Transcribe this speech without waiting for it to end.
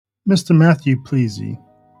Mr. Matthew Plese,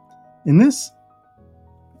 in this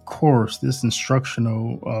course, this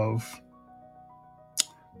instructional of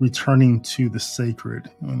returning to the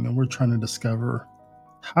sacred, and then we're trying to discover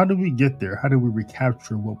how do we get there? How do we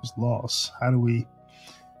recapture what was lost? How do we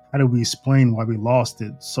explain why we lost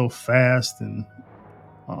it so fast, and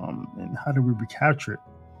how do we recapture it?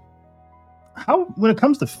 How when it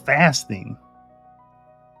comes to fasting,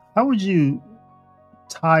 how would you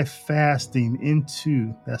tie fasting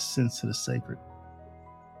into that sense of the sacred?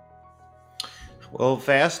 Well,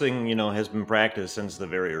 fasting, has been practiced since the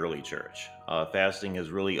very early church. Fasting has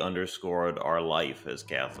really underscored our life as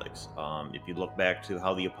Catholics. If you look back to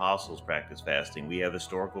how the apostles practiced fasting, we have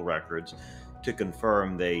historical records to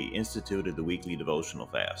confirm they instituted the weekly devotional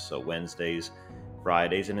fast. So Wednesdays,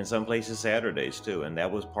 Fridays, and in some places Saturdays too. And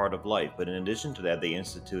that was part of life. But in addition to that, they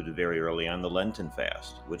instituted very early on the Lenten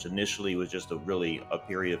fast, which initially was just a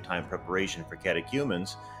period of time preparation for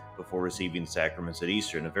catechumens before receiving the sacraments at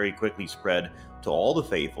Easter. And it very quickly spread to all the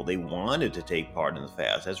faithful. They wanted to take part in the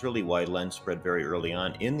fast. That's really why Lent spread very early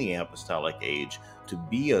on in the apostolic age to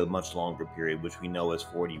be a much longer period, which we know as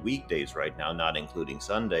 40 weekdays right now, not including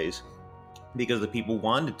Sundays, because the people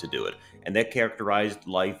wanted to do it. And that characterized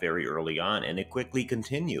life very early on. And it quickly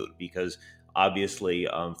continued because obviously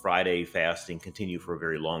Friday fasting continued for a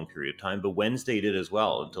very long period of time, but Wednesday did as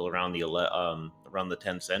well until around the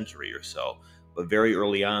 10th century or so. But very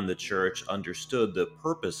early on, the church understood the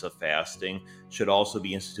purpose of fasting should also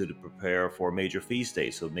be instituted to prepare for major feast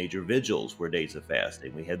days. So major vigils were days of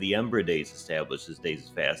fasting. We had the Ember days established as days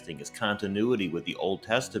of fasting, as continuity with the Old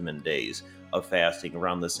Testament days of fasting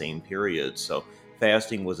around the same period. So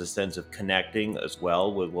fasting was a sense of connecting as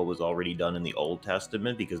well with what was already done in the Old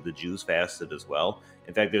Testament because the Jews fasted as well.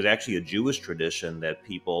 In fact, there's actually a Jewish tradition that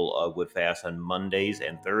people would fast on Mondays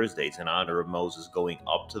and Thursdays in honor of Moses going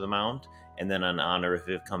up to the mount, and then in honor of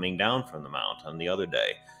him coming down from the mount on the other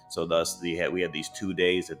day. So thus we had these 2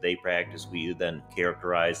 days that they practiced. We then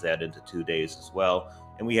characterized that into 2 days as well.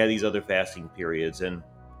 And we had these other fasting periods. And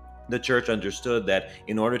the church understood that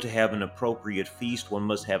in order to have an appropriate feast, one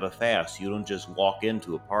must have a fast. You don't just walk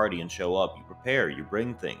into a party and show up. You prepare, you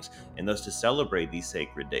bring things. And thus, to celebrate these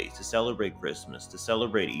sacred days, to celebrate Christmas, to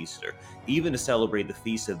celebrate Easter, even to celebrate the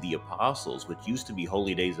Feast of the Apostles, which used to be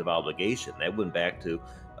holy days of obligation. That went back to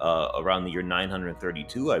around the year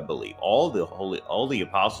 932, I believe. All the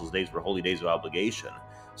apostles' days were holy days of obligation.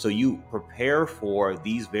 So you prepare for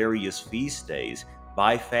these various feast days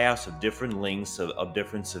by fasts of different lengths, of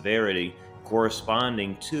different severity,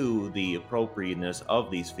 corresponding to the appropriateness of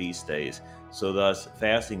these feast days. So, thus,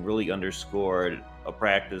 fasting really underscored a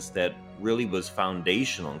practice that really was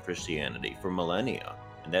foundational in Christianity for millennia.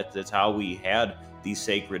 And that's how we had these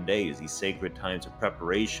sacred days, these sacred times of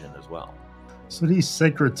preparation as well. So these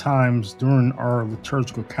sacred times during our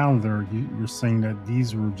liturgical calendar, you're saying that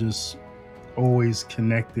these were just always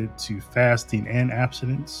connected to fasting and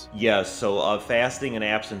abstinence? Yes, so fasting and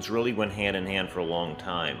abstinence really went hand in hand for a long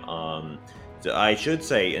time. So I should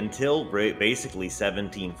say until basically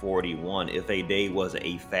 1741, if a day was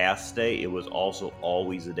a fast day, it was also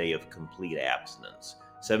always a day of complete abstinence.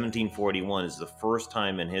 1741 is the first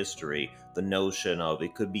time in history the notion of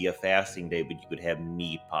it could be a fasting day, but you could have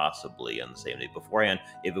meat possibly on the same day. Beforehand,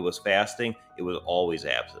 if it was fasting, it was always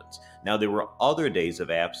abstinence. Now there were other days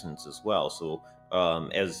of abstinence as well. So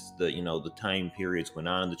as the time periods went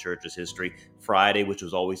on in the church's history, Friday, which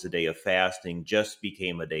was always a day of fasting, just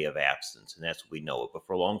became a day of abstinence, and that's what we know it. But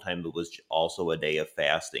for a long time, it was also a day of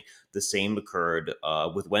fasting. The same occurred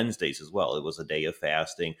with Wednesdays as well. It was a day of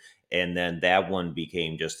fasting, and then that one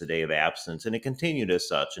became just a day of abstinence, and it continued as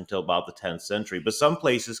such until about the 10th century. But some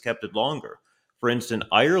places kept it longer. For instance,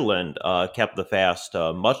 Ireland kept the fast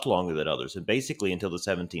much longer than others, and basically until the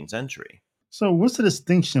 17th century. So what's the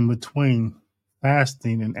distinction between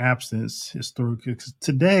fasting and abstinence historically? Because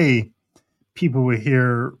today people would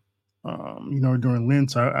hear, during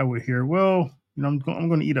Lent, I would hear, well, I'm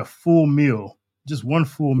going to eat a full meal, just one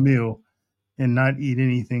full meal, and not eat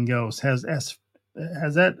anything else. Has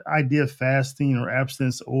that idea of fasting or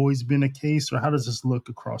abstinence always been the case, or how does this look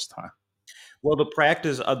across time? Well, the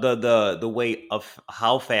practice of the way of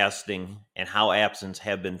how fasting and how absence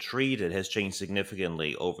have been treated has changed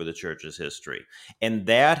significantly over the church's history. And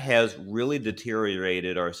that has really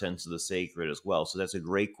deteriorated our sense of the sacred as well. So that's a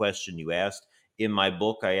great question you asked. In my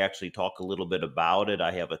book, I actually talk a little bit about it.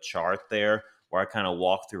 I have a chart there where I kind of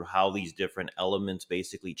walk through how these different elements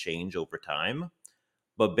basically change over time.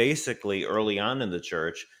 But basically, early on in the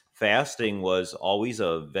church, fasting was always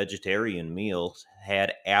a vegetarian meal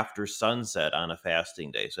had after sunset on a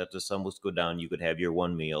fasting day. So after the sun was go down, you could have your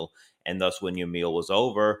one meal. And thus, when your meal was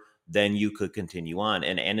over, then you could continue on.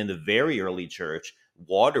 And in the very early church,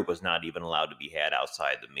 water was not even allowed to be had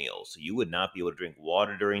outside the meal. So you would not be able to drink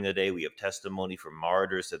water during the day. We have testimony from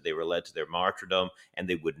martyrs that they were led to their martyrdom and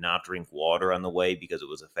they would not drink water on the way because it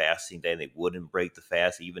was a fasting day and they wouldn't break the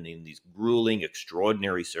fast, even in these grueling,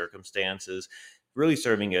 extraordinary circumstances, really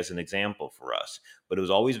serving as an example for us. But it was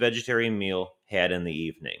always vegetarian meal had in the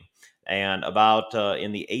evening. And about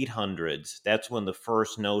in the 800s, that's when the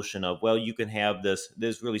first notion of, well, you can have this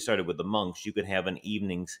really started with the monks. You could have an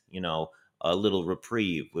evening's, a little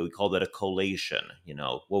reprieve. We call that a collation,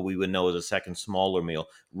 what we would know as a second smaller meal.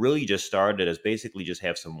 Really just started as basically just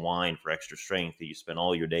have some wine for extra strength that you spend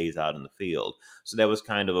all your days out in the field. So that was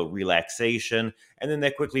kind of a relaxation. And then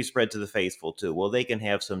that quickly spread to the faithful too. Well, they can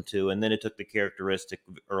have some too. And then it took the characteristic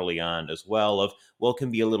early on as well of, well, it can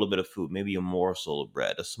be a little bit of food, maybe a morsel of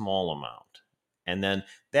bread, a small amount. And then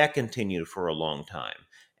that continued for a long time.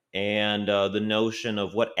 And the notion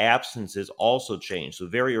of what absence is also changed. So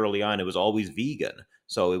very early on, it was always vegan.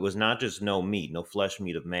 So it was not just no meat, no flesh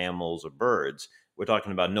meat of mammals or birds. We're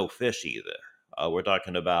talking about no fish either. We're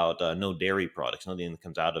talking about no dairy products, nothing that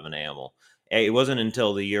comes out of an animal. It wasn't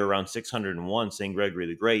until the year around 601, St. Gregory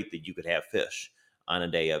the Great, that you could have fish on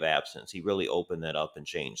a day of absence. He really opened that up and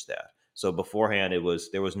changed that. So beforehand,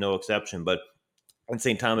 there was no exception. But and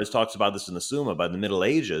St. Thomas talks about this in the Summa. By the Middle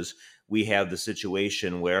Ages, we have the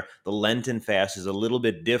situation where the Lenten fast is a little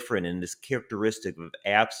bit different in this characteristic of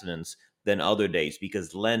abstinence than other days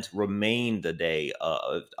because Lent remained a day,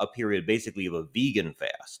 a period basically of a vegan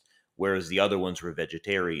fast, whereas the other ones were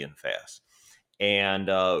vegetarian fasts. And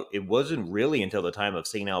it wasn't really until the time of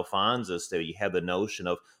St. Alphonsus that you had the notion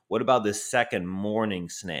of what about this second morning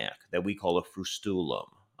snack that we call a frustulum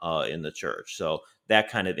in the church. So that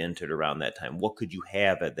kind of entered around that time. What could you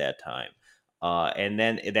have at that time? And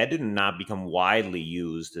then that did not become widely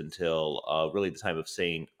used until really the time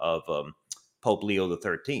of Pope Leo the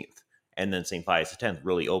 13th, and then St. Pius X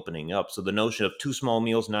really opening up. So the notion of two small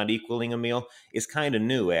meals not equaling a meal is kind of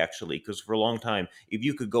new, actually, because for a long time, if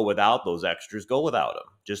you could go without those extras, go without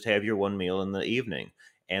them. Just have your one meal in the evening.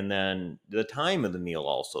 And then the time of the meal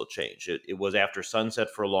also changed. It was after sunset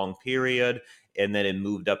for a long period, and then it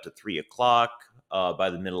moved up to 3 o'clock. By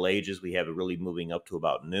the Middle Ages, we have it really moving up to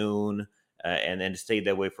about noon, and then it stayed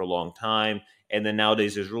that way for a long time. And then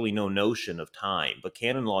nowadays, there's really no notion of time, but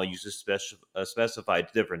canon law uses specified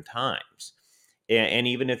different times. And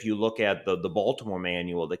even if you look at the Baltimore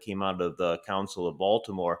manual that came out of the Council of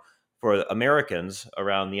Baltimore for Americans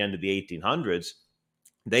around the end of the 1800s,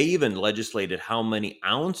 they even legislated how many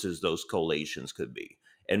ounces those collations could be.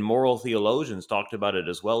 And moral theologians talked about it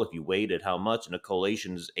as well. If you weighed it, how much, and a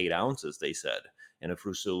collation is 8 ounces, they said, and a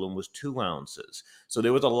frusulum was 2 ounces. So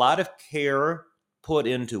there was a lot of care put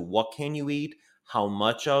into what can you eat, how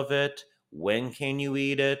much of it, when can you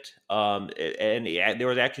eat it, and there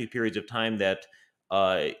was actually periods of time that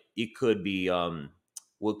it could be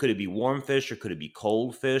well, could it be warm fish or could it be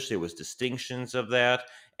cold fish? There was distinctions of that.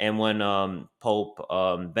 And when Pope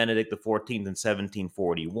Benedict XIV in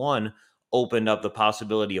 1741 opened up the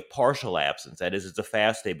possibility of partial absence, that is, it's a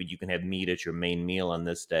fast day, but you can have meat at your main meal on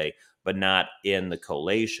this day, but not in the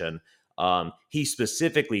collation. He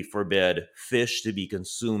specifically forbid fish to be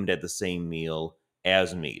consumed at the same meal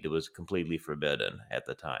as meat. It was completely forbidden at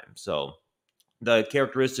the time. So the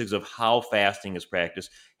characteristics of how fasting is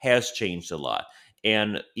practiced has changed a lot.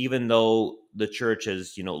 And even though the church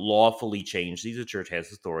has, lawfully changed these, the church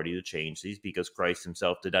has authority to change these because Christ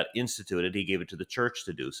himself did not institute it. He gave it to the church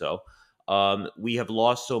to do so. We have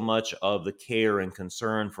lost so much of the care and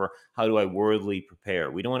concern for how do I worthily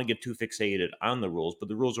prepare. We don't want to get too fixated on the rules, but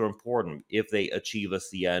the rules are important if they achieve us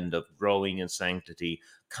the end of growing in sanctity,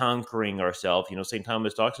 conquering ourselves. St.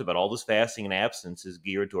 Thomas talks about all this fasting and abstinence is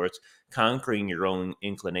geared towards conquering your own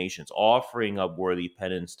inclinations, offering up worthy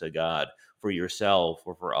penance to God for yourself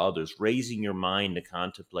or for others, raising your mind to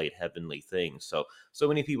contemplate heavenly things. So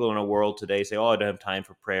many people in our world today say, "Oh, I don't have time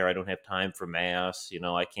for prayer. I don't have time for mass.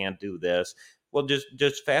 I can't do this." Well,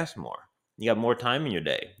 just fast more. You have more time in your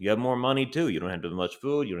day. You have more money too. You don't have as much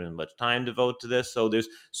food. You don't have much time to devote to this. So there's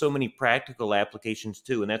so many practical applications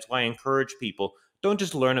too, and that's why I encourage people, don't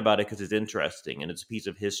just learn about it because it's interesting and it's a piece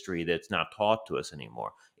of history that's not taught to us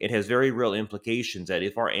anymore. It has very real implications that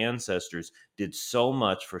if our ancestors did so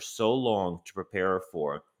much for so long to prepare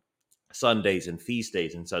for Sundays and feast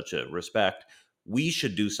days in such a respect, we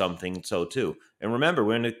should do something so too. And remember,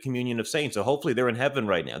 we're in a communion of saints, so hopefully they're in heaven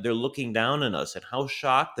right now. They're looking down on us and how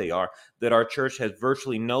shocked they are that our church has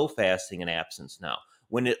virtually no fasting and absence now,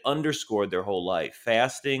 when it underscored their whole life.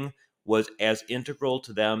 Fasting was as integral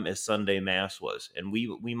to them as Sunday Mass was. And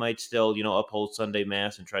we might still, uphold Sunday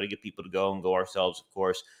Mass and try to get people to go and go ourselves, of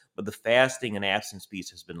course, but the fasting and absence piece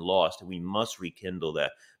has been lost, and we must rekindle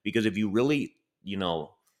that. Because if you really,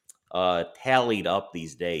 tallied up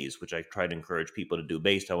these days, which I try to encourage people to do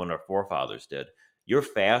based on what our forefathers did, you're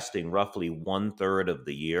fasting roughly one third of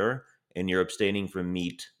the year, and you're abstaining from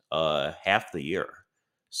meat half the year.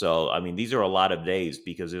 So, I mean, these are a lot of days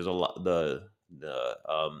because there's a lot the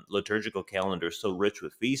liturgical calendar is so rich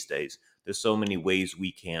with feast days. There's so many ways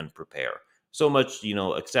we can prepare. So much,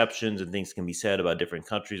 exceptions and things can be said about different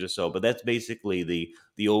countries or so, but that's basically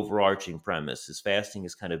the overarching premise. Is fasting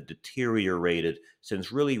is kind of deteriorated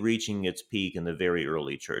since really reaching its peak in the very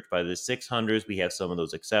early church. By the 600s, we have some of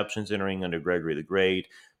those exceptions entering under Gregory the Great.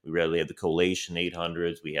 We rarely have the collation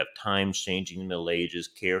 800s. We have times changing in the Middle Ages,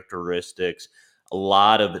 characteristics, a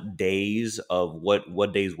lot of days of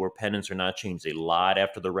what days were penance or not changed a lot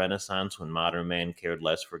after the Renaissance, when modern man cared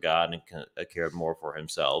less for God and cared more for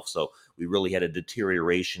himself. So we really had a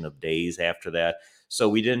deterioration of days after that. So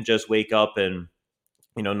we didn't just wake up and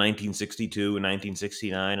 1962 and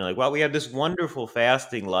 1969, and like, well, we had this wonderful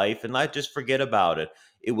fasting life, and not just forget about it.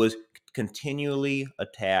 It was continually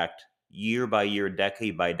attacked year by year,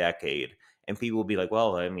 decade by decade. And people will be like,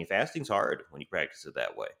 well, I mean, fasting's hard when you practice it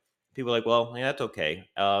that way. People are like, well, yeah, that's okay.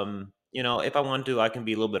 If I want to, I can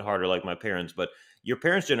be a little bit harder like my parents, but your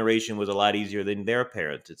parents' generation was a lot easier than their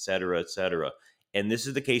parents, et cetera, et cetera. And this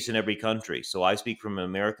is the case in every country. So I speak from an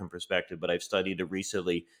American perspective, but I've studied it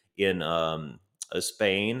recently in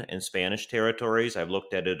Spain and Spanish territories. I've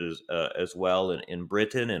looked at it as well in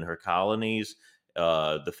Britain and her colonies,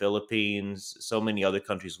 the Philippines, so many other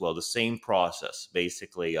countries as well. The same process,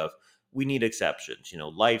 basically, of we need exceptions.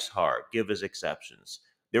 Life's hard. Give us exceptions.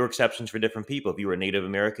 There were exceptions for different people. If you were a Native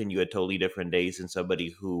American, you had totally different days than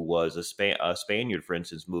somebody who was a Spaniard, for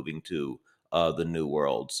instance, moving to the New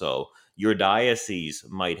World. So your diocese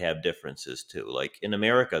might have differences too. Like in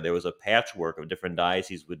America, there was a patchwork of different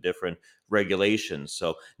dioceses with different regulations.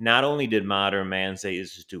 So not only did modern man say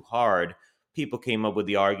this is too hard, people came up with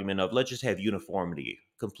the argument of let's just have uniformity,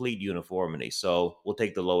 complete uniformity. So we'll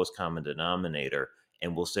take the lowest common denominator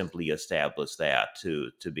and we'll simply establish that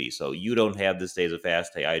to be. So you don't have this day as a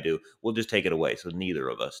fast day, I do. We'll just take it away. So neither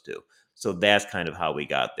of us do. So that's kind of how we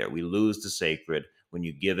got there. We lose the sacred when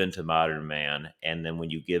you give into modern man, and then when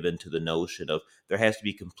you give into the notion of there has to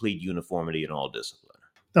be complete uniformity in all discipline.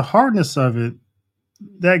 The hardness of it,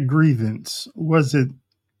 that grievance, was it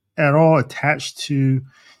at all attached to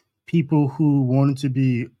people who wanted to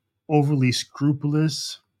be overly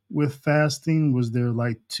scrupulous with fasting? Was there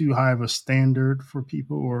like too high of a standard for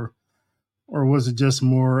people, or was it just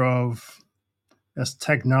more of as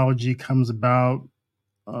technology comes about,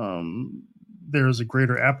 um, there's a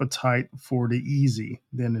greater appetite for the easy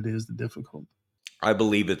than it is the difficult? I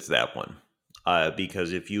believe it's that one.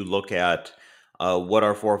 Because if you look at what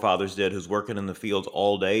our forefathers did, who's working in the fields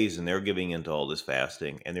all days and they're giving into all this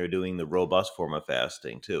fasting and they're doing the robust form of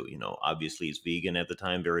fasting too. Obviously it's vegan at the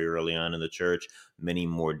time, very early on in the church. Many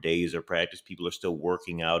more days are practiced. People are still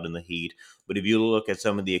working out in the heat. But if you look at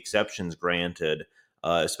some of the exceptions granted,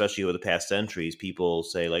 especially over the past centuries, people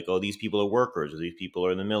say, like, oh, these people are workers or these people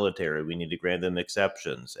are in the military. We need to grant them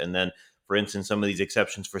exceptions. And then for instance, some of these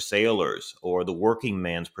exceptions for sailors or the working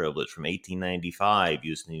man's privilege from 1895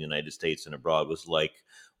 used in the United States and abroad was like,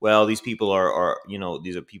 well, these people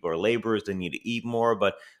these are people are laborers, they need to eat more,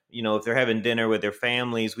 but if they're having dinner with their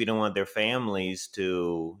families, we don't want their families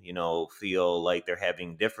to, feel like they're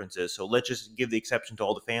having differences. So let's just give the exception to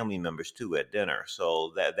all the family members too at dinner.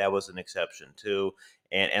 So that was an exception too.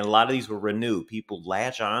 And a lot of these were renewed. People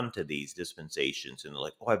latch on to these dispensations and they're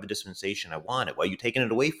like, oh, I have a dispensation. I want it. Why are you taking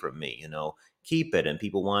it away from me? Keep it. And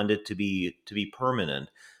people wanted it to be permanent.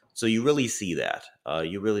 So you really see that.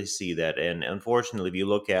 You really see that. And unfortunately, if you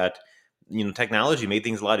look at, technology made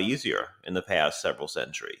things a lot easier in the past several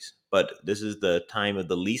centuries. But this is the time of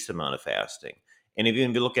the least amount of fasting. And if you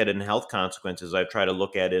look at it in health consequences, I try to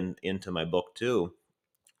look at into my book too.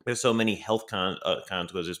 There's so many health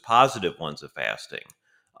consequences, positive ones of fasting.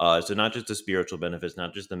 So not just the spiritual benefits,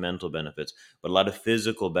 not just the mental benefits, but a lot of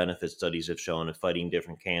physical benefits studies have shown of fighting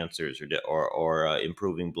different cancers or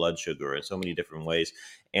improving blood sugar in so many different ways.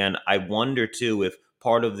 And I wonder too if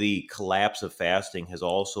part of the collapse of fasting has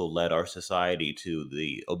also led our society to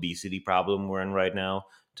the obesity problem we're in right now,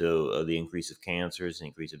 to the increase of cancers, the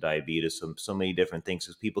increase of diabetes, so many different things,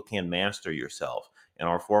 because people can't master yourself. And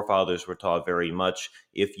our forefathers were taught very much,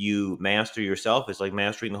 if you master yourself, it's like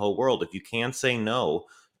mastering the whole world. If you can't say no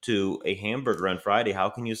to a hamburger on Friday, how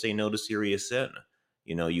can you say no to serious sin?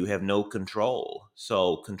 You have no control.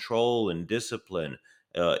 So control and discipline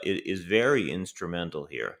is very instrumental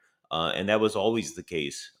here. And that was always the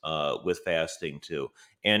case with fasting too.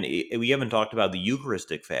 And we haven't talked about the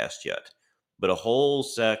Eucharistic fast yet, but a whole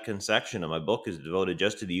second section of my book is devoted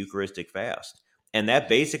just to the Eucharistic fast. And that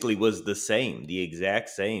basically was the same, the exact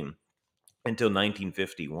same until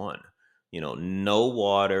 1951. No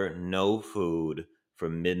water, no food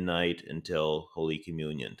from midnight until Holy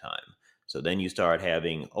Communion time. So then you start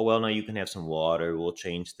having, oh, well, now you can have some water. We'll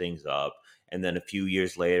change things up. And then a few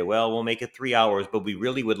years later, well, we'll make it 3 hours, but we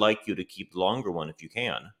really would like you to keep the longer one if you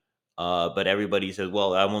can. But everybody says,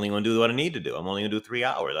 well, I'm only going to do what I need to do. I'm only going to do 3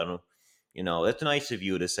 hours. I don't, it's nice of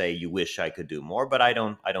you to say you wish I could do more, but I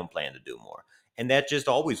don't plan to do more. And that's just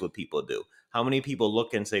always what people do. How many people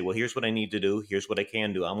look and say, well, here's what I need to do, here's what I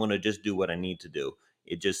can do, I'm going to just do what I need to do?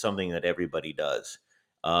 It's just something that everybody does.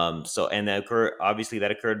 And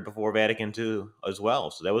that occurred before Vatican II as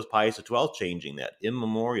well. So that was Pius XII changing that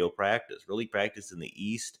immemorial practice, really practiced in the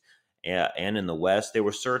East and in the West. There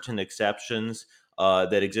were certain exceptions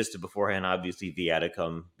that existed beforehand. Obviously,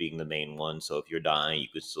 Viaticum being the main one. So if you're dying, you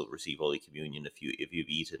could still receive Holy Communion if you've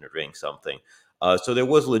eaten or drank something. So there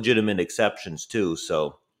was legitimate exceptions too.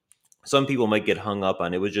 So some people might get hung up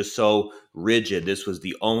on it was just so rigid. This was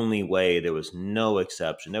the only way. There was no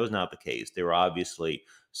exception. That was not the case. There were obviously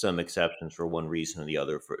some exceptions for one reason or the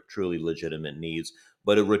other for truly legitimate needs.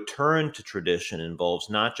 But a return to tradition involves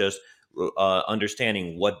not just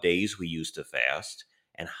understanding what days we used to fast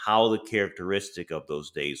and how the characteristic of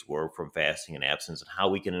those days were from fasting and abstinence and how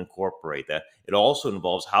we can incorporate that. It also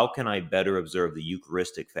involves how can I better observe the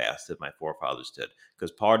Eucharistic fast that my forefathers did,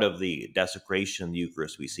 because part of the desecration of the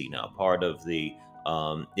Eucharist we see now, part of the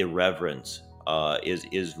irreverence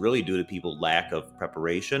is really due to people's lack of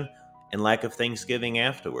preparation and lack of thanksgiving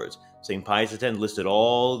afterwards. St. Pius X listed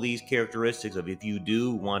all these characteristics of if you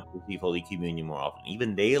do want to receive Holy Communion more often,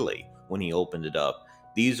 even daily, when he opened it up.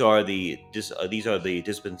 These are the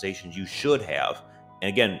dispensations you should have. And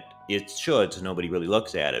again, it should, so nobody really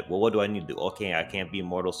looks at it. Well, what do I need to do? Okay, I can't be in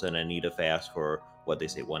mortal sin. I need to fast for what they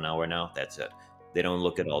say 1 hour now. That's it. They don't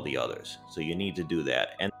look at all the others. So you need to do that.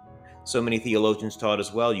 And so many theologians taught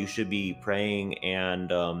as well you should be praying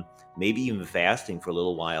and maybe even fasting for a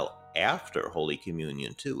little while after Holy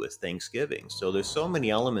Communion too, as Thanksgiving. So there's so many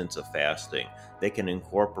elements of fasting that can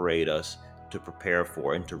incorporate us to prepare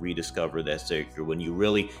for and to rediscover that sacred when you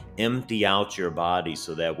really empty out your body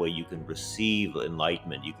so that way you can receive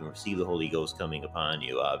enlightenment, you can receive the Holy Ghost coming upon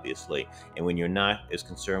you, obviously. And when you're not as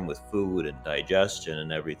concerned with food and digestion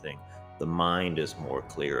and everything, the mind is more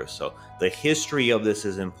clear. So the history of this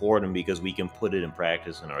is important because we can put it in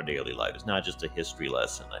practice in our daily life. It's not just a history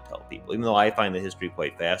lesson, I tell people, even though I find the history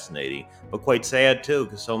quite fascinating, but quite sad too,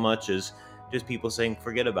 because so much is just people saying,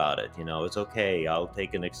 forget about it. It's okay. I'll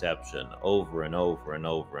take an exception over and over and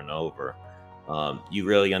over and over. You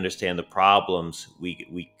really understand the problems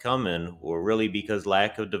we come in were really because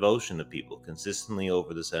lack of devotion to people consistently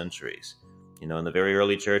over the centuries. In the very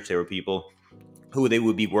early church, there were people who they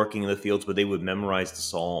would be working in the fields, but they would memorize the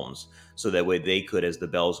Psalms so that way they could, as the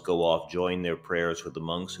bells go off, join their prayers with the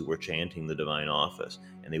monks who were chanting the divine office.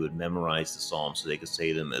 And they would memorize the Psalms so they could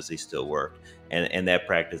say them as they still worked. And that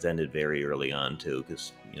practice ended very early on, too,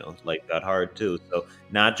 because, life got hard, too. So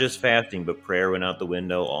not just fasting, but prayer went out the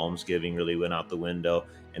window, almsgiving really went out the window.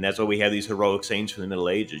 And that's why we have these heroic saints from the Middle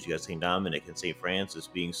Ages. You got St. Dominic and St. Francis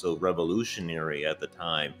being so revolutionary at the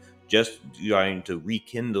time, just trying to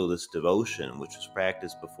rekindle this devotion, which was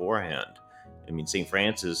practiced beforehand. I mean, St.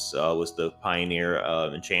 Francis was the pioneer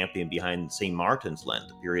and champion behind St. Martin's Lent,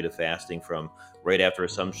 the period of fasting from right after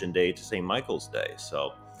Assumption Day to St. Michael's Day.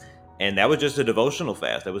 So, and that was just a devotional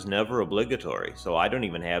fast. That was never obligatory. So I don't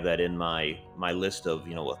even have that in my list of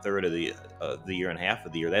a third of the year and half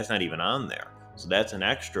of the year. That's not even on there. So that's an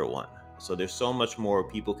extra one. So there's so much more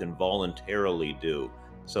people can voluntarily do.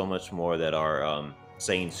 So much more that our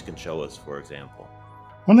saints can show us, for example.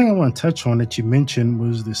 One thing I want to touch on that you mentioned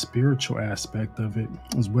was the spiritual aspect of it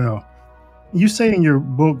as well. You say in your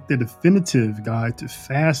book, The Definitive Guide to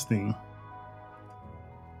Fasting,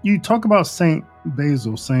 you talk about Saint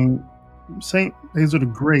Basil, saying Saint Basil the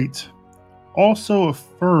Great also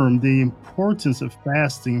affirmed the importance of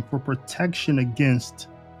fasting for protection against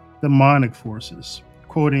demonic forces.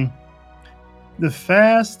 Quoting, the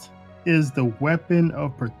fast is the weapon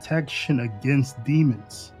of protection against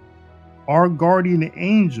demons. Our guardian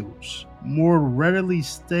angels more readily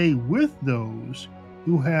stay with those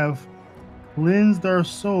who have cleansed our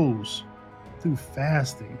souls through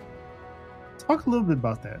fasting. Talk a little bit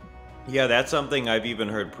about that. Yeah, that's something I've even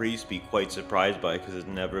heard priests be quite surprised by because it's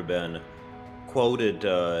never been quoted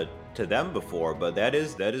to them before, but that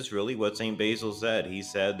is really what Saint Basil said. He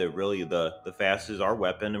said that really the fast is our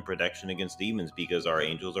weapon and protection against demons, because our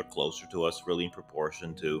angels are closer to us really in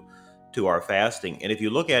proportion to our fasting. And if you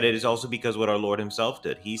look at it, it's also because what our Lord himself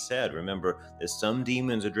did. He said, remember, that some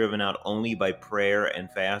demons are driven out only by prayer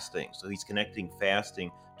and fasting. So he's connecting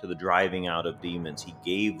fasting to the driving out of demons. He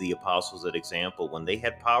gave the apostles that example when they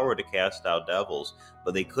had power to cast out devils,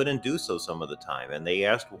 but they couldn't do so some of the time. And they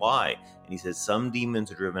asked why. And he says, some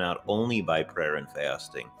demons are driven out only by prayer and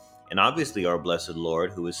fasting. And obviously, our blessed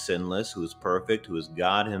Lord, who is sinless, who is perfect, who is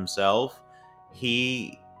God himself,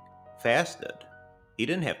 he fasted. He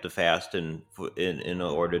didn't have to fast in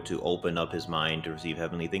order to open up his mind to receive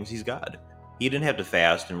heavenly things. He's God. He didn't have to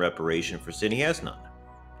fast in reparation for sin. He has none.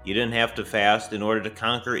 He didn't have to fast in order to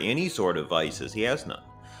conquer any sort of vices. He has none.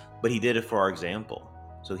 But he did it for our example.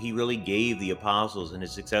 So he really gave the apostles and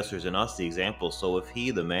his successors and us the example. So if he,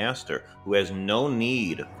 the master, who has no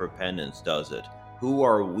need for penance, does it, who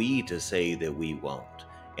are we to say that we won't?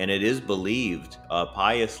 And it is believed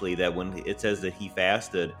piously that when it says that he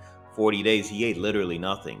fasted 40 days, he ate literally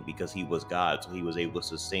nothing because he was God. So he was able to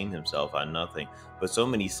sustain himself on nothing. But so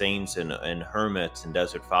many saints and hermits and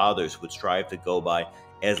desert fathers would strive to go by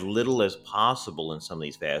as little as possible in some of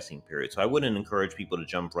these fasting periods. So I wouldn't encourage people to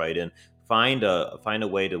jump right in. Find a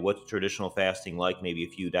way to what's traditional fasting like maybe a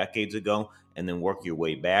few decades ago, and then work your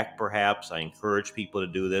way back. Perhaps I encourage people to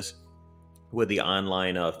do this with the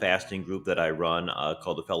online fasting group that I run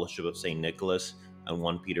called the Fellowship of St. Nicholas on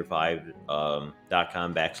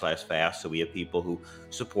 1peter5.com/fast. So we have people who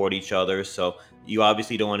support each other. So you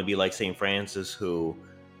obviously don't want to be like St. Francis, who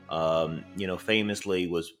famously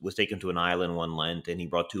was taken to an island one Lent, and he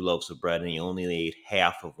brought 2 loaves of bread and he only ate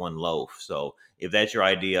half of one loaf. So if that's your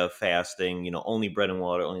idea of fasting, only bread and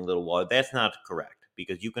water, only a little water, that's not correct,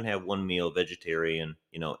 because you can have one meal vegetarian,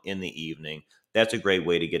 in the evening. That's a great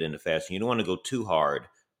way to get into fasting. You don't want to go too hard,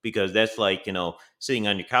 because that's like, sitting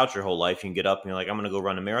on your couch your whole life. You can get up and you're like, I'm going to go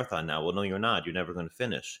run a marathon now. Well, no, you're not. You're never going to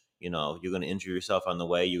finish. You're going to injure yourself on the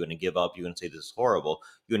way. You're going to give up. You're going to say, this is horrible.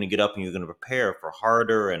 You're going to get up and you're going to prepare for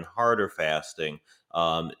harder and harder fasting,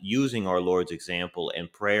 using our Lord's example.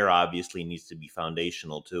 And prayer obviously needs to be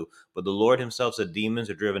foundational too. But the Lord himself said demons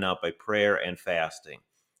are driven out by prayer and fasting.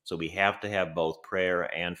 So we have to have both prayer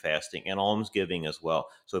and fasting, and almsgiving as well.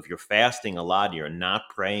 So if you're fasting a lot, you're not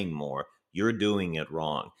praying more, you're doing it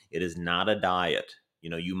wrong. It is not a diet.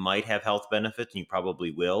 You might have health benefits, and you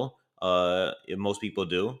probably will. Most people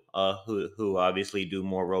do, who obviously do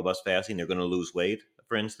more robust fasting. They're going to lose weight,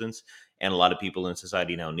 for instance, and a lot of people in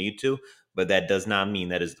society now need to. But that does not mean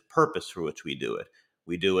that is the purpose for which we do it.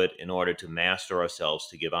 We do it in order to master ourselves,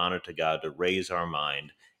 to give honor to God, to raise our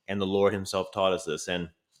mind. And the Lord himself taught us this. And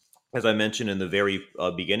as I mentioned in the very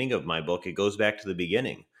beginning of my book, it goes back to the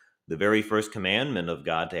beginning. The very first commandment of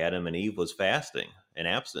God to Adam and Eve was fasting and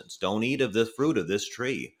abstinence. Don't eat of the fruit of this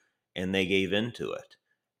tree. And they gave into it.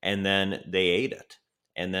 And then they ate it.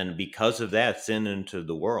 And then because of that, sin entered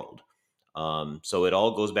the world. So it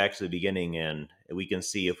all goes back to the beginning. And we can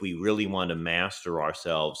see, if we really want to master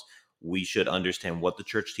ourselves, we should understand what the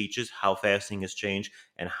church teaches, how fasting has changed,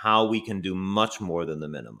 and how we can do much more than the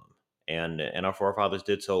minimum. And our forefathers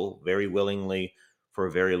did so very willingly for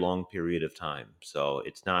a very long period of time. So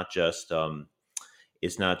it's not just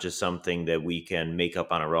something that we can make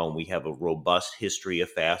up on our own. We have a robust history of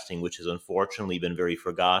fasting, which has unfortunately been very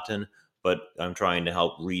forgotten. But I'm trying to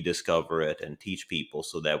help rediscover it and teach people,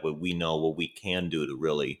 so that way we know what we can do to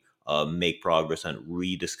really make progress on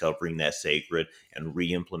rediscovering that sacred and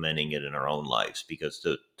re-implementing it in our own lives. Because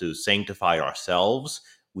to sanctify ourselves,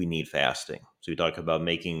 we need fasting. So we talk about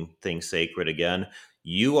making things sacred again.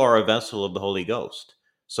 You are a vessel of the Holy Ghost.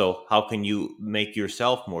 So, how can you make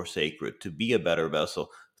yourself more sacred to be a better vessel?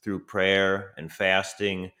 Through prayer and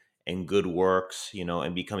fasting and good works,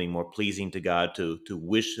 and becoming more pleasing to God, to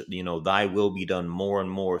wish, thy will be done more and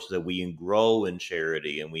more, so that we grow in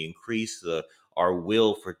charity and we increase our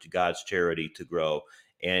will for God's charity to grow.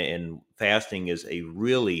 And fasting is a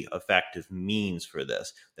really effective means for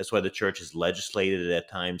this. That's why the church has legislated it at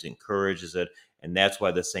times, encourages it, and that's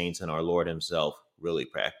why the saints and our Lord himself really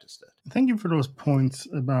practiced it. Thank you for those points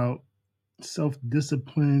about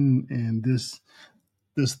self-discipline and this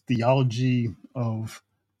theology of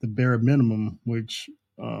the bare minimum, which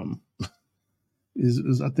um,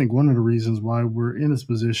 is I think one of the reasons why we're in this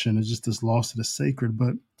position, is just this loss of the sacred.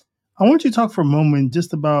 But I want you to talk for a moment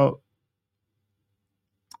just about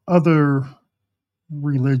other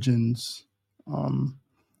religions, um,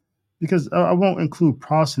 because I won't include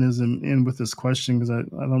Protestantism in with this question, because I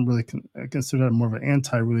don't really I consider that more of an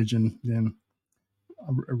anti-religion than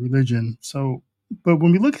a religion. So, but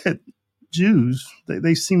when we look at Jews,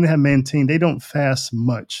 they seem to have maintained, they don't fast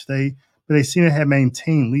much. But they seem to have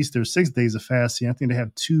maintained at least their 6 days of fasting. I think they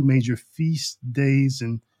have two major feast days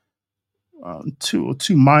and two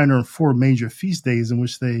minor, four major feast days in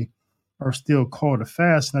which they are still called to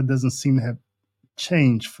fast, and that doesn't seem to have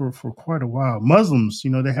changed for quite a while. Muslims,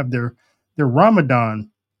 they have their Ramadan.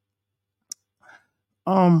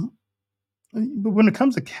 Um, but when it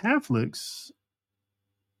comes to Catholics,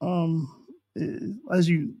 as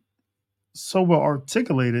you so well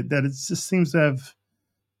articulated, that it just seems to have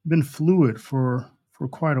been fluid for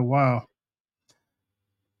quite a while.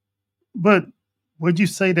 But would you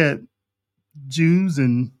say that Jews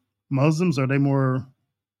and Muslims, are they more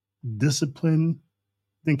disciplined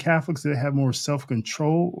than Catholics? Do they have more self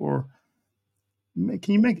control, or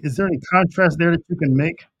can you make? Is there any contrast there that you can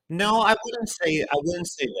make? No, I wouldn't say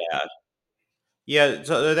that. Yeah,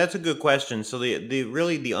 so that's a good question. So the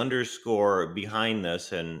really the underscore behind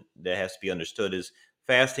this, and that has to be understood, is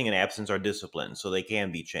fasting and absence are disciplines, so they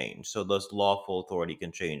can be changed. So thus lawful authority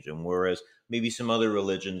can change them. Whereas maybe some other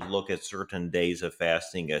religions look at certain days of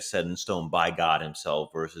fasting as set in stone by God Himself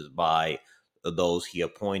versus by those He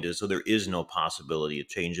appointed. So there is no possibility of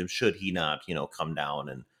change them should He not, come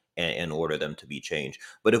down and order them to be changed.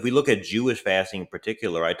 But if we look at Jewish fasting in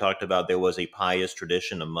particular, I talked about there was a pious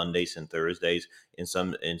tradition of Mondays and Thursdays in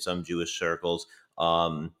some Jewish circles.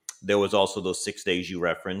 There was also those 6 days you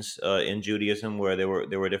referenced in Judaism, where there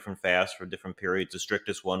were different fasts for different periods. The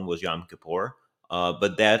strictest one was Yom Kippur.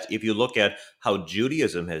 But that, if you look at how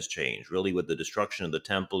Judaism has changed, really with the destruction of the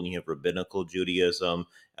temple, you have rabbinical Judaism,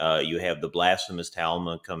 you have the blasphemous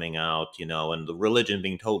Talmud coming out, and the religion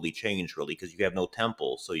being totally changed, really, because you have no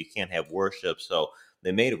temple, so you can't have worship. So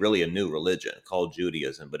they made it really a new religion called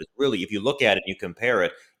Judaism. But it's really, if you look at it, you compare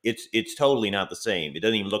it, it's totally not the same. It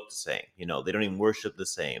doesn't even look the same. They don't even worship the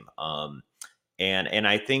same. And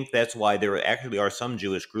I think that's why there actually are some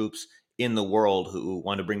Jewish groups in the world who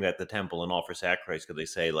want to bring back the temple and offer sacrifice because they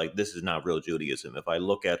say, like, this is not real Judaism. If I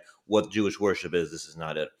look at what Jewish worship is, this is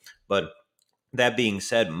not it. But that being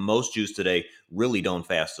said, most Jews today really don't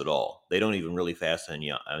fast at all. They don't even really fast on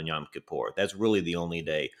Yom Kippur. That's really the only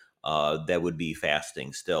day that would be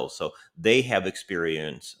fasting still. So they have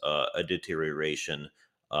experienced a deterioration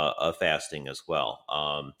of fasting as well.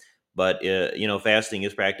 But fasting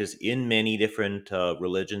is practiced in many different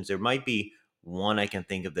religions. There might be one I can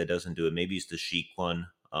think of that doesn't do it. Maybe it's the Sheik one.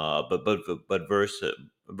 But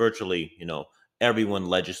virtually, everyone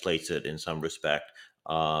legislates it in some respect.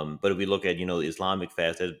 But if we look at Islamic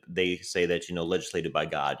fast, they say that legislated by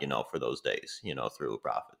God, for those days, through a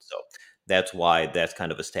prophet. So that's why that's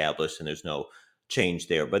kind of established, and there's no change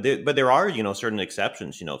there. But there are certain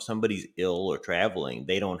exceptions. If somebody's ill or traveling,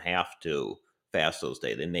 they don't have to fast those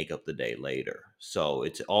days. They make up the day later. So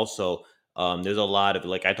it's also there's a lot of,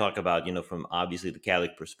 like I talk about, from obviously the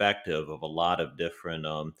Catholic perspective, of a lot of different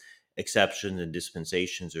exceptions and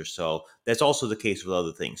dispensations or so. That's also the case with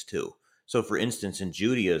other things too. So, for instance, in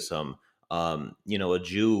Judaism, a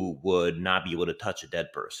Jew would not be able to touch a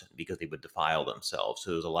dead person because they would defile themselves.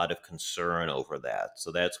 So there's a lot of concern over that.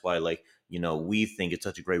 So that's why, like, we think it's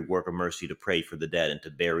such a great work of mercy to pray for the dead and to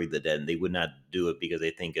bury the dead. And they would not do it because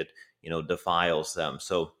they think it, defiles them.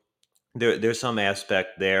 So there's some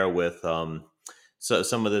aspect there with so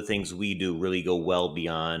some of the things we do really go well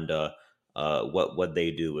beyond what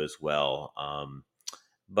they do as well.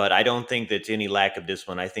 But I don't think that's any lack of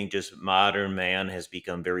discipline. I think just modern man has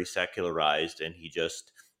become very secularized, and he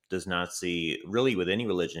just does not see, really, with any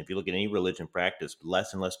religion. If you look at any religion practice,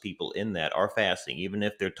 less and less people in that are fasting. Even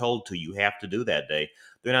if they're told to, you have to do that day,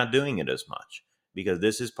 they're not doing it as much because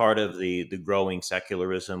this is part of the growing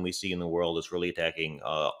secularism we see in the world. Is really attacking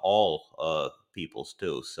all peoples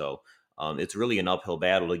too. So it's really an uphill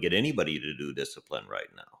battle to get anybody to do discipline right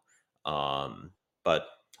now. But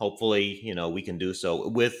hopefully, we can do so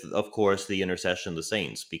with, of course, the intercession of the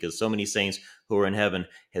saints, because so many saints who are in heaven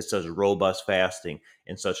has such robust fasting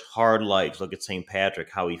and such hard lives. Look at St. Patrick,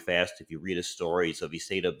 how he fasted. If you read his stories of, he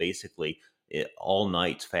stayed up basically all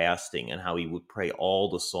nights fasting, and how he would pray all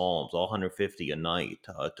the psalms, all 150 a night,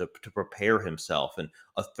 to prepare himself. And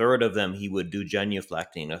a third of them he would do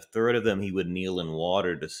genuflecting, a third of them he would kneel in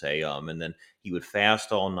water to say and then he would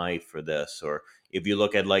fast all night for this. Or if you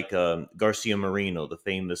look at, like, Garcia Moreno, the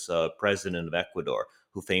famous president of Ecuador,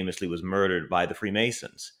 who famously was murdered by the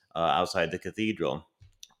Freemasons outside the cathedral,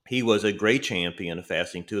 he was a great champion of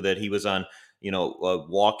fasting too. That he was on,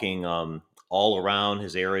 walking all around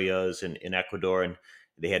his areas in Ecuador, and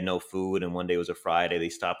they had no food. And one day, it was a Friday, they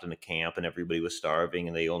stopped in a camp, and everybody was starving,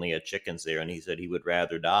 and they only had chickens there. And he said he would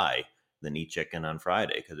rather die than eat chicken on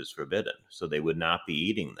Friday because it's forbidden. So they would not be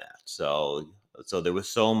eating that. So So there was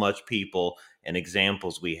so much people and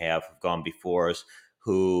examples we have gone before us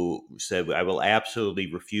who said, I will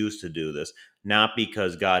absolutely refuse to do this, not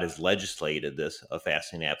because God has legislated this, a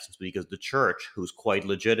fasting absence, but because the church, who's quite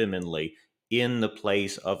legitimately in the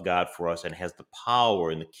place of God for us and has the power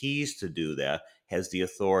and the keys to do that, has the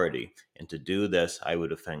authority. And to do this, I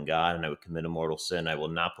would offend God and I would commit a mortal sin. I will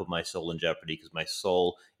not put my soul in jeopardy because my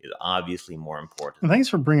soul is obviously more important. And thanks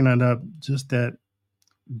for bringing that up. Just that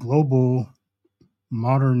global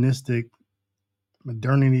modernistic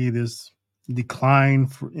modernity, this decline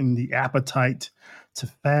in the appetite to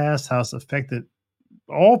fast, how it's affected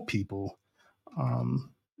all people,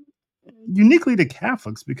 um, uniquely to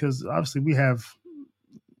Catholics, because obviously we have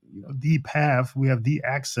the path, we have the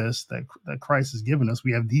access that Christ has given us.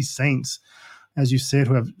 We have these saints, as you said,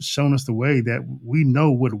 who have shown us the way that we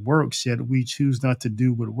know what works, yet we choose not to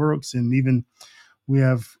do what works. And even we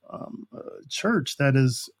have a church that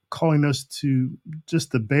is calling us to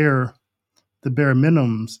just the bare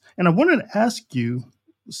minimums. And I wanted to ask you,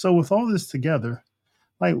 so with all this together,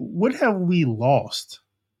 like what have we lost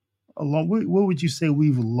along? What would you say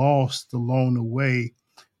we've lost along the way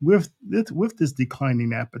with this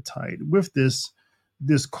declining appetite, with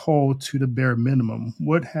this call to the bare minimum?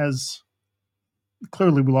 What has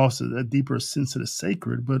clearly we lost a deeper sense of the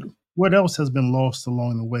sacred, but what else has been lost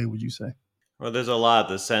along the way? Would you say? Well, there's a lot,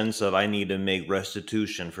 the sense of I need to make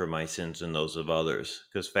restitution for my sins and those of others,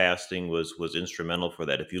 because fasting was instrumental for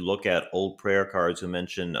that. If you look at old prayer cards who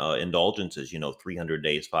mention indulgences, 300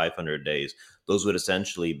 days, 500 days, those would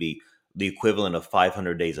essentially be the equivalent of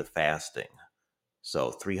 500 days of fasting.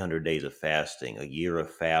 So 300 days of fasting, a year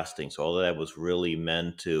of fasting. So all of that was really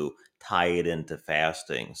meant to tie it into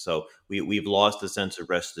fasting. So we've lost the sense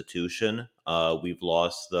of restitution. We've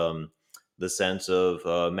lost the sense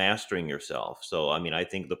of mastering yourself. So, I mean, I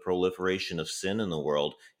think the proliferation of sin in the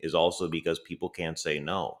world is also because people can't say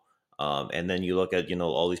no. And then you look at,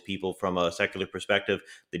 all these people from a secular perspective,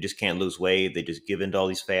 they just can't lose weight. They just give into all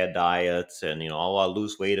these fad diets and, oh, I'll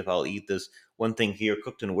lose weight if I'll eat this one thing here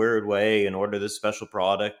cooked in a weird way and order this special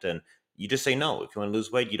product. And you just say no. If you want to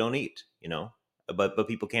lose weight, you don't eat. But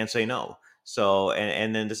people can't say no. So,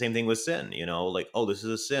 and then the same thing with sin, like, oh, this is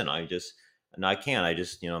a sin. No, I can't. I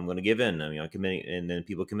just, I'm going to give in. I mean, I'm committing, and then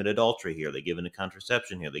people commit adultery here. They give into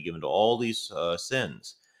contraception here. They give into all these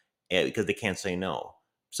sins because they can't say no.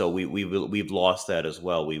 So we've lost that as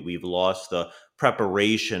well. We've lost the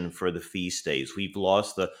preparation for the feast days. We've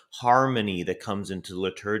lost the harmony that comes into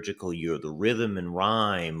liturgical year, the rhythm and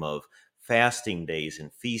rhyme of fasting days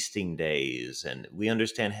and feasting days, and we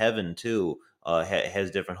understand heaven too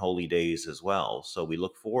has different holy days as well. So we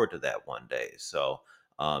look forward to that one day. So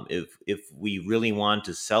if we really want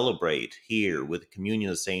to celebrate here with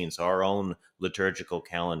communion of saints, our own liturgical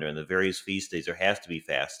calendar and the various feast days, there has to be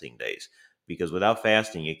fasting days because without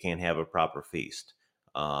fasting, you can't have a proper feast.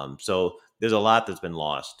 So there's a lot that's been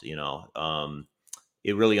lost.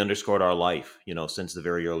 It really underscored our life, since the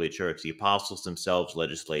very early church. The apostles themselves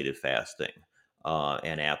legislated fasting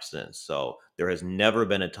and abstinence. So there has never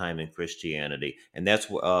been a time in Christianity, and that's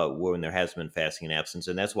when there has been fasting and abstinence.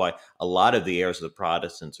 And that's why a lot of the errors of the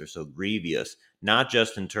Protestants are so grievous, not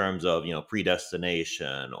just in terms of,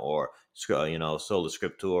 predestination or, sola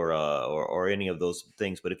scriptura or any of those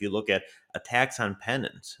things, but if you look at attacks on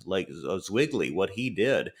penance, like Zwingli, what he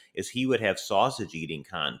did is he would have sausage eating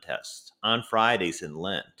contests on Fridays in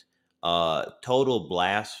Lent. Total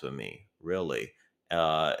blasphemy, really.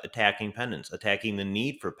 Attacking penance, attacking the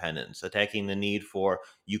need for penance, attacking the need for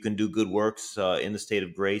you can do good works in the state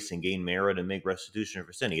of grace and gain merit and make restitution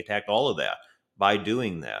for sin. He attacked all of that by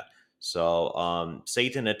doing that. So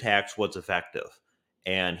Satan attacks what's effective,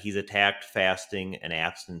 and he's attacked fasting and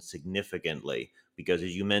abstinence significantly because,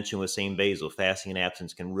 as you mentioned with Saint Basil, fasting and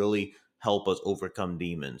abstinence can really help us overcome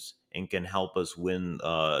demons and can help us win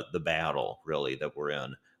the battle really that we're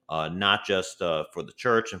in, not just for the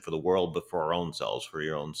church and for the world, but for our own selves, for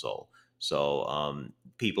your own soul. So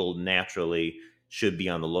people naturally should be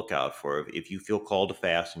on the lookout for if you feel called to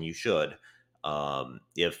fast, and you should.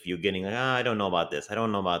 If you're getting like, I don't know about this, I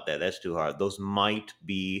don't know about that, that's too hard. Those might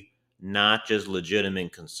be not just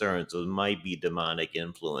legitimate concerns; those might be demonic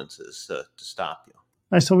influences to stop you. All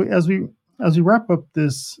right, so as we wrap up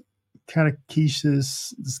this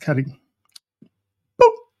catechesis,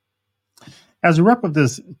 as we wrap up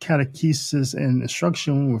this catechesis and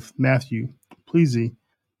instruction with Matthew Plese,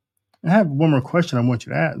 I have one more question I want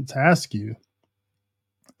you to ask you.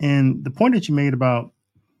 And the point that you made about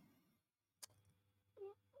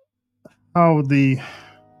how the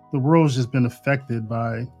world's just been affected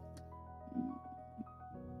by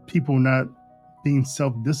people not being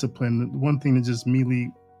self-disciplined. One thing that just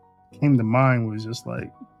immediately came to mind was just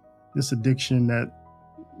like this addiction that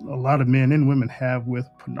a lot of men and women have with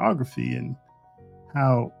pornography, and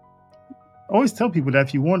how I always tell people that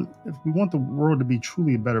if we want the world to be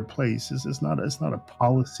truly a better place, it's not a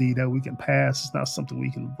policy that we can pass. It's not something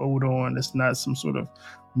we can vote on. It's not some sort of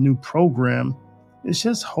new program. It's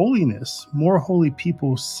just holiness. More holy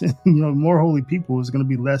people sin. More holy people is going to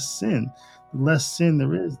be less sin. The less sin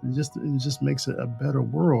there is, it just makes it a better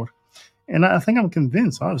world. And I think I'm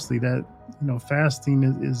convinced, honestly, that fasting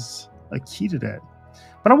is a key to that.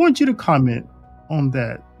 But I want you to comment on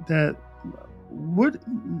that. That what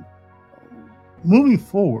moving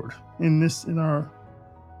forward in our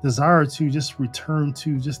desire to just return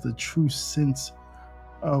to just the true sense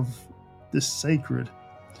of the sacred,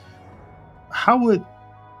 how would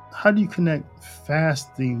how do you connect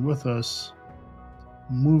fasting with us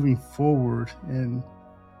moving forward and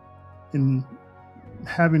in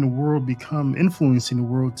having the world become influencing the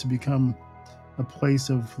world to become a place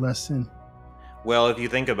of less sin? Well, if you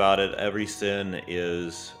think about it, every sin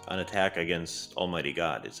is an attack against Almighty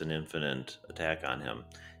God. It's an infinite attack on Him.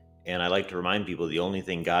 And I like to remind people the only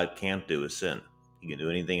thing God can't do is sin. He can do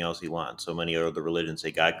anything else He wants. So many other religions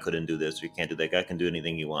say God couldn't do this or He can't do that. God can do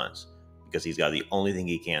anything He wants because He's got the only thing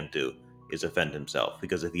He can't do is offend Himself.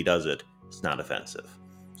 Because if He does it, it's not offensive.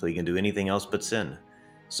 So He can do anything else but sin.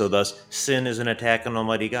 So thus, sin is an attack on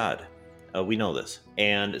Almighty God. We know this.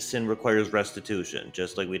 And sin requires restitution.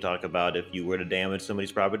 Just like we talk about if you were to damage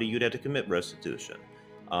somebody's property, you'd have to commit restitution.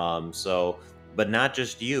 But not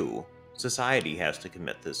just you. Society has to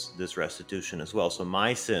commit this restitution as well. So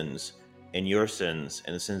my sins and your sins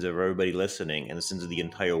and the sins of everybody listening and the sins of the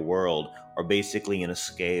entire world are basically in a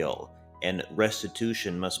scale. And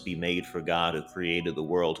restitution must be made for God who created the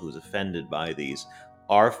world, who is offended by these.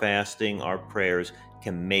 Our fasting, our prayers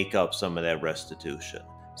can make up some of that restitution.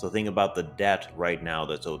 So think about the debt right now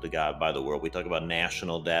that's owed to God by the world. We talk about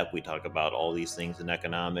national debt. We talk about all these things in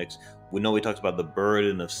economics. We talked about the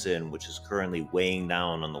burden of sin, which is currently weighing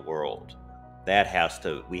down on the world.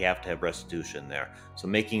 We have to have restitution there. So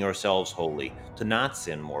making ourselves holy, to not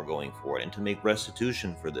sin more going forward, and to make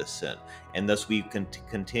restitution for this sin. And thus we can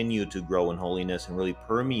continue to grow in holiness and really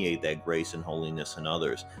permeate that grace and holiness in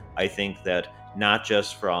others. I think that not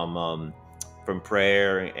just from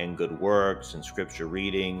prayer and good works and scripture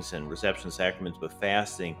readings and reception sacraments, but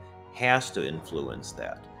fasting has to influence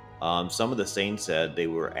that. Some of the saints said they'd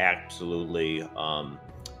be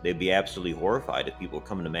absolutely horrified if people were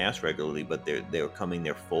coming to mass regularly, but they're coming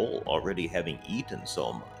there full, already having eaten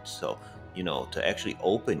so much. So to actually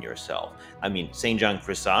open yourself. I mean, St. John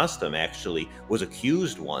Chrysostom actually was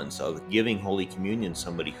accused once of giving Holy Communion to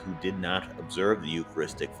somebody who did not observe the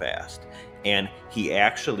Eucharistic fast. And he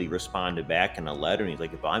actually responded back in a letter, and he's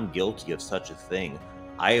like, if I'm guilty of such a thing,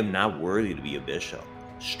 I am not worthy to be a bishop.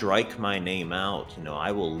 Strike my name out.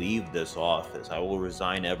 I will leave this office. I will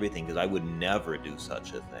resign everything because I would never do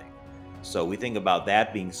such a thing. So we think about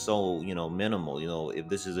that being so, minimal. If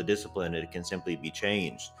this is a discipline, it can simply be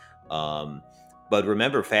changed. Um, but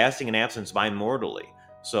remember, fasting and abstinence bind mortally.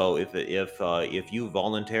 So if you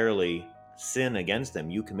voluntarily sin against them,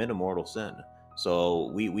 you commit a mortal sin. So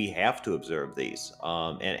we have to observe these,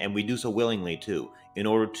 and we do so willingly too, in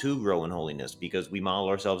order to grow in holiness, because we model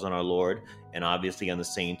ourselves on our Lord, and obviously on the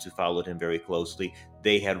saints who followed Him very closely.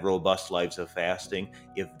 They had robust lives of fasting.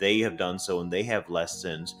 If they have done so and they have less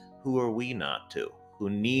sins, who are we not to? Who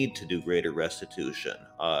need to do greater restitution,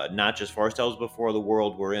 not just for ourselves, but for the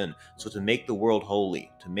world we're in. So to make the world holy,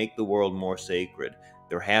 to make the world more sacred,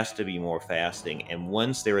 there has to be more fasting. And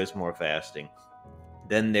once there is more fasting,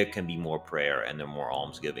 then there can be more prayer and there more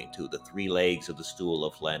almsgiving too. The three legs of the stool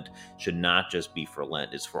of Lent should not just be for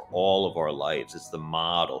Lent, it's for all of our lives. It's the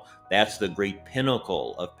model. That's the great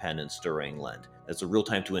pinnacle of penance during Lent. That's a real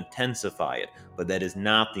time to intensify it, but that is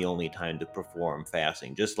not the only time to perform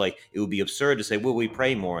fasting. Just like it would be absurd to say, well, we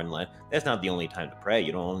pray more in Lent. That's not the only time to pray.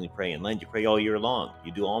 You don't only pray in Lent, you pray all year long.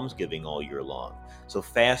 You do almsgiving all year long. So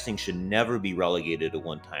fasting should never be relegated to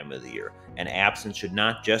one time of the year. And absence should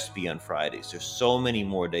not just be on Fridays. There's so many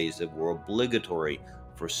more days that were obligatory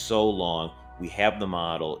for so long. We have the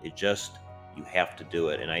model. You have to do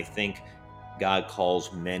it. And I think God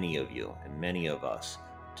calls many of you and many of us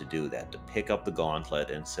to do that, to pick up the gauntlet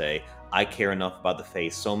and say, I care enough about the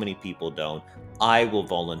faith. So many people don't. I will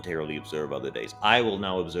voluntarily observe other days. I will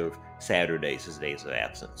now observe Saturdays as days of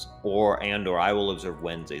absence, or I will observe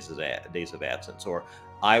Wednesdays as days of absence, or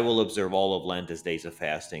I will observe all of Lent as days of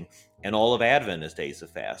fasting and all of Advent as days of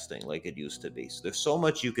fasting, like it used to be. So there's so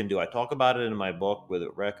much you can do. I talk about it in my book with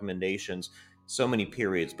recommendations, so many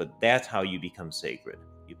periods, but that's how you become sacred.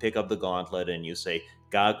 You pick up the gauntlet and you say,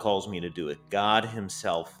 God calls me to do it. God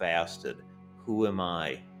himself fasted. Who am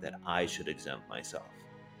I that I should exempt myself?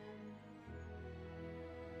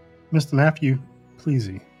 Mr. Matthew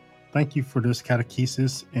Plese, thank you for this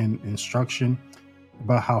catechesis and instruction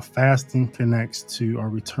about how fasting connects to our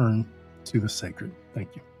return to the sacred.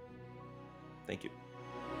 Thank you. Thank you.